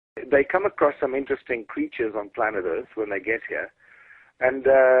they come across some interesting creatures on planet Earth when they get here, and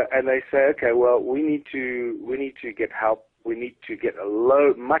they say, okay, well, we need to get help. We need to get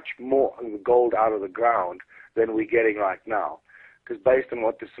much more gold out of the ground than we're getting right now. Because based on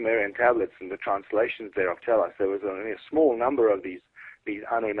what the Sumerian tablets and the translations thereof tell us, there was only a small number of these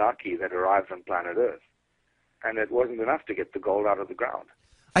Anunnaki that arrived on planet Earth, and it wasn't enough to get the gold out of the ground.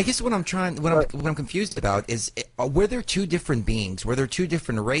 I guess what I'm confused about is, were there two different beings? Were there two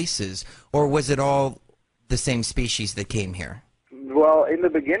different races, or was it all the same species that came here? Well, in the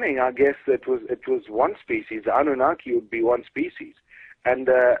beginning, I guess it was one species. The Anunnaki would be one species, and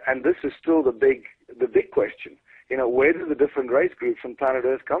this is still the big question. You know, where do the different race groups on planet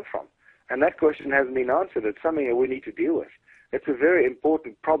Earth come from? And that question hasn't been answered. It's something that we need to deal with. It's a very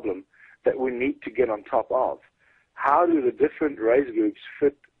important problem that we need to get on top of. How do the different race groups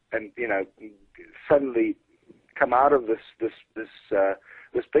fit and, you know, suddenly come out of this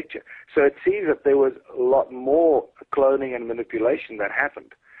picture? So it seems that there was a lot more cloning and manipulation that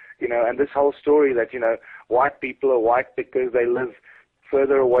happened, you know, and this whole story that, you know, white people are white because they live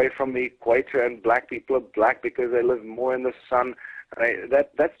further away from the equator, and black people are black because they live more in the sun.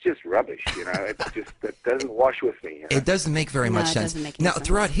 That's just rubbish, you know. It doesn't wash with me. You know? It doesn't make very much sense. Now,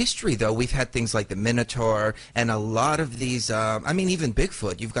 throughout history, though, we've had things like the Minotaur and a lot of these. I mean, even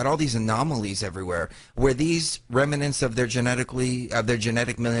Bigfoot. You've got all these anomalies everywhere. Were these remnants of their genetic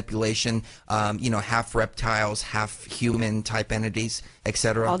manipulation? You know, half reptiles, half human type entities,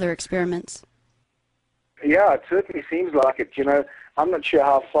 etc. All their experiments. Yeah, it certainly seems like it. You know, I'm not sure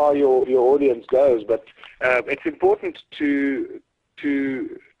how far your audience goes, but it's important to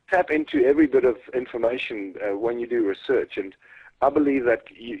tap into every bit of information when you do research. And I believe that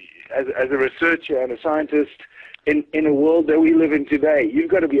as a researcher and a scientist in a world that we live in today, you've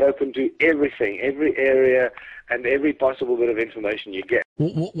got to be open to everything, every area, and every possible bit of information you get.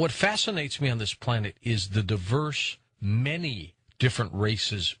 What fascinates me on this planet is the diverse, many different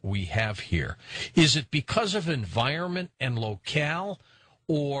races we have here. Is it because of environment and locale,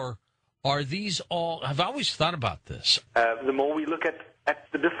 or are these all... I've always thought about this. The more we look at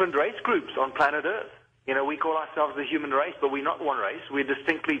the different race groups on planet Earth, you know, we call ourselves the human race, but we're not one race. We're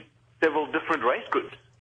distinctly several different race groups.